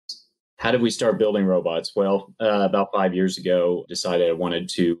How did we start building robots? Well, about 5 years ago, decided I wanted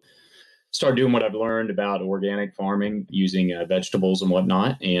to start doing what I've learned about organic farming using vegetables and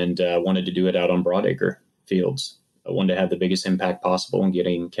whatnot, and wanted to do it out on broadacre fields. I wanted to have the biggest impact possible in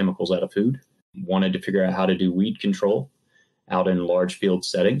getting chemicals out of food. Wanted to figure out how to do weed control out in large field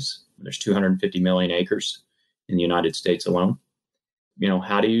settings. There's 250 million acres in the United States alone.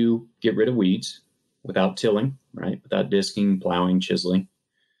 How do you get rid of weeds without tilling, right? Without disking, plowing, chiseling,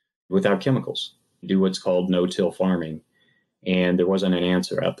 without chemicals? Do what's called no-till farming. And there wasn't an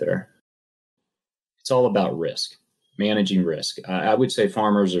answer out there. It's all about risk, managing risk. I would say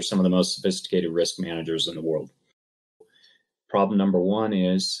farmers are some of the most sophisticated risk managers in the world. Problem number one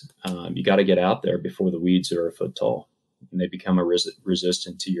is you got to get out there before the weeds are a foot tall and they become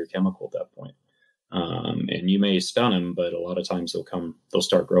resistant to your chemical at that point. And you may stun them, but a lot of times they'll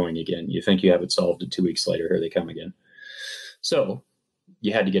start growing again. You think you have it solved, and 2 weeks later, here they come again. So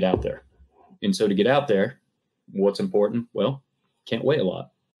you had to get out there. And so to get out there, what's important? Well, can't weigh a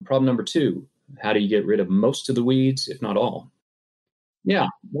lot. Problem number two, how do you get rid of most of the weeds, if not all? Yeah,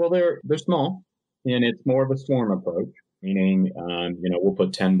 well, they're small, and it's more of a swarm approach, meaning, we'll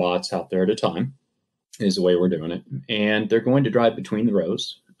put 10 bots out there at a time is the way we're doing it. And they're going to drive between the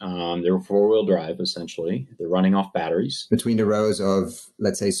rows. They're four-wheel drive, essentially. They're running off batteries. Between the rows of,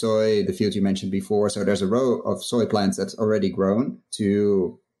 let's say, soy, the field you mentioned before. So there's a row of soy plants that's already grown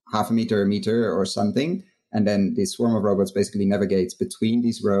to half a meter or something. And then the swarm of robots basically navigates between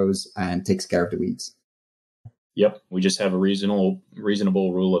these rows and takes care of the weeds. Yep. We just have a reasonable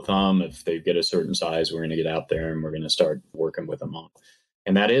rule of thumb. If they get a certain size, we're going to get out there and we're going to start working with them on.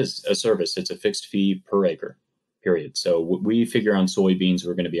 And that is a service. It's a fixed fee per acre, period. So we figure on soybeans,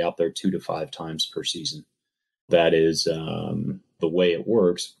 we're going to be out there 2 to 5 times per season. That is the way it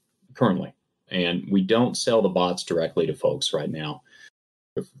works currently. And we don't sell the bots directly to folks right now.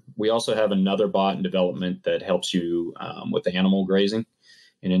 We also have another bot in development that helps you with animal grazing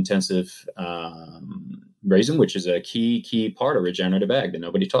and intensive grazing, which is a key part of regenerative ag that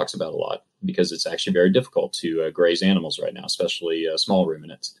nobody talks about a lot because it's actually very difficult to graze animals right now, especially small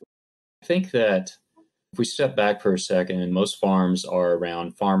ruminants. I think that if we step back for a second, most farms are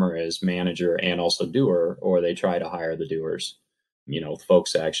around farmer as manager and also doer, or they try to hire the doers.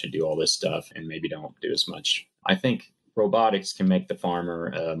 Folks that actually do all this stuff and maybe don't do as much. I think robotics can make the farmer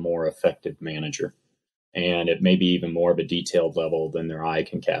a more effective manager, and it may be even more of a detailed level than their eye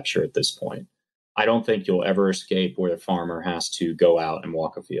can capture at this point. I don't think you'll ever escape where the farmer has to go out and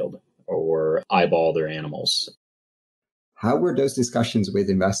walk a field or eyeball their animals. How were those discussions with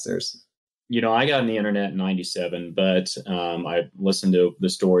investors? I got on the internet in 97, but I listened to the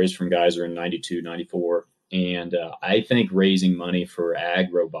stories from guys who are in 92, 94. And I think raising money for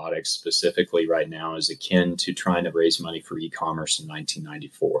ag robotics specifically right now is akin to trying to raise money for e-commerce in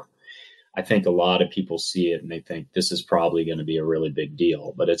 1994. I think a lot of people see it and they think this is probably going to be a really big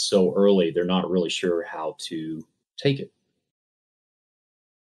deal, but it's so early, they're not really sure how to take it.